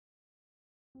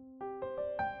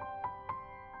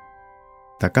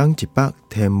逐天一百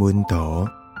天文图，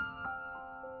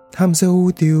探索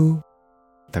宇宙。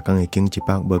逐天会经一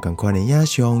百无同款的影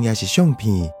像，也是相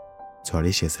片，带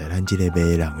你熟悉咱这个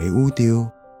迷人的宇宙。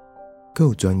更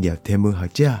有专业天文学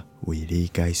者为你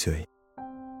解说。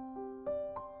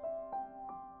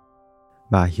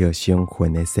鴟鴞星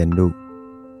云的仙女，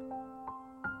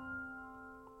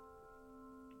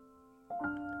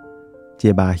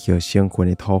这鴟鴞星云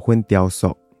的土粉雕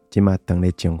塑，即马当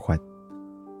咧蒸发。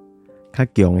较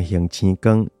强的行星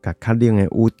光，甲较冷的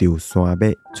宇宙山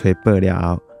脉吹爆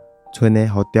了后，剩的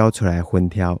互雕出来的粉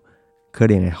条，可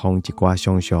能会放一寡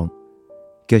想象，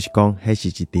就是讲，迄是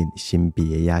一阵神秘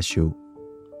的野兽。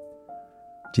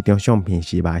这张相片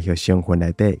是鴟鴞星云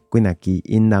内底几若支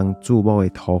引人注目的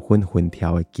土粉粉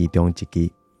条的其中一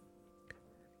支。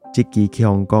这支气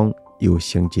象讲又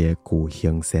称一个巨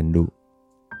型仙女，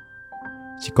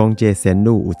是讲这仙女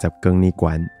有10光年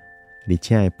悬。而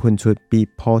且会喷出比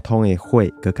普通的火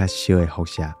更较烧的辐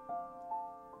射。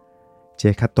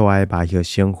这较大的鴟鴞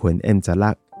星云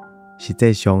M16， 实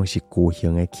际上是巨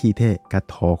型的气体甲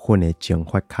土粉的蒸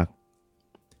发壳。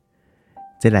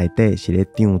这内底是咧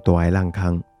长大的鴟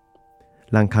鴞，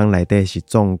鴟鴞内底是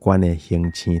壮观的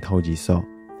恒星透日所，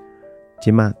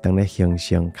即马当咧形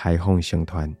成开放星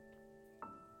团。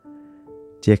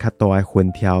这较大的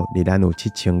粉条离咱有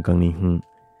7000光年远。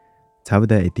差不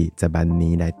多会伫10万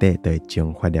年内底就会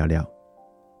蒸发了了。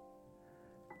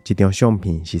这张相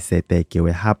片是西地球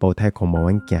的哈勃太空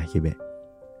望远镜翕的，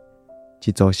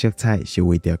这组色彩是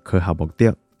为着科学目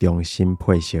的重新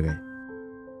配色的。